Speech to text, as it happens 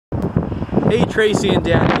Hey Tracy and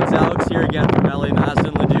Danny, it's Alex here again from LA Mazda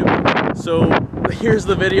in Leduc. So here's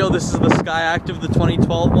the video. This is the Sky Active, the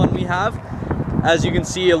 2012 one we have. As you can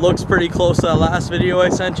see, it looks pretty close to that last video I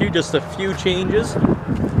sent you, just a few changes.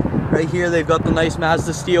 Right here they've got the nice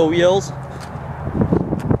Mazda steel wheels.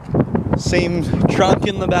 Same trunk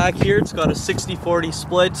in the back here. It's got a 60-40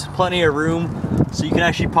 split, plenty of room, so you can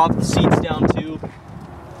actually pop the seats down too.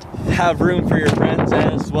 Have room for your friends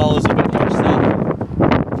as well as a bit more stuff.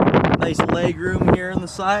 Nice leg room here on the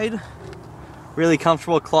side. Really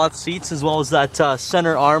comfortable cloth seats, as well as that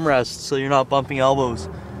center armrest, so you're not bumping elbows.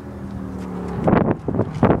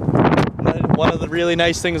 One of the really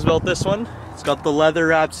nice things about this one, it's got the leather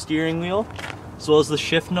wrapped steering wheel, as well as the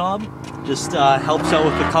shift knob. Just helps out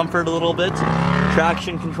with the comfort a little bit.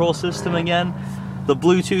 Traction control system again. The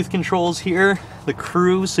Bluetooth controls here. The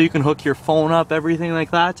cruise, so you can hook your phone up, everything like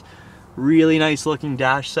that. Really nice looking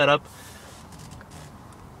dash setup.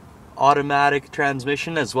 Automatic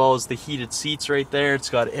transmission, as well as the heated seats right there. It's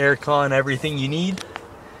got aircon, everything you need,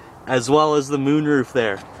 as well as the moonroof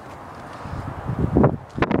there.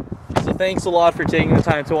 So thanks a lot for taking the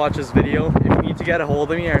time to watch this video. If you need to get a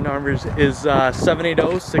hold of me, our number is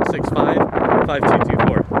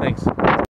 780-665-5224. Thanks.